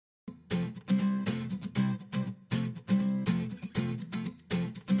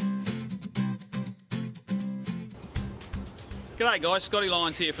G'day guys, Scotty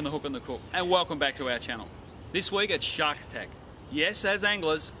Lyons here from the Hook and the Cook, and welcome back to our channel. This week it's shark attack. Yes, as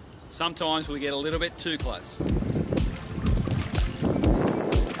anglers, sometimes we get a little bit too close.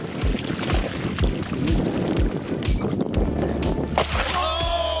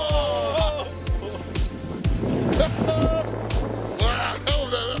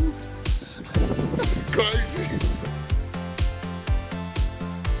 Crazy.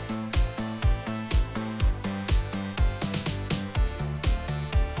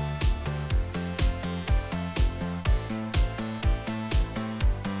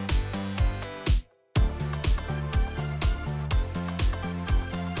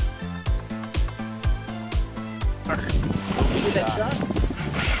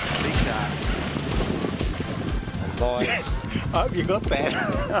 Big shark. I hope you got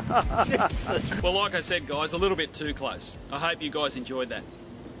that. Well, like I said guys, a little bit too close. I hope you guys enjoyed that.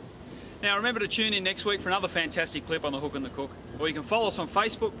 Now remember to tune in next week for another fantastic clip on the Hook and the Cook, or you can follow us on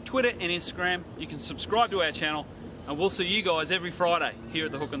Facebook, Twitter and Instagram. You can subscribe to our channel, and we'll see you guys every Friday here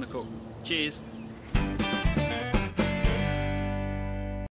at the Hook and the Cook. Cheers.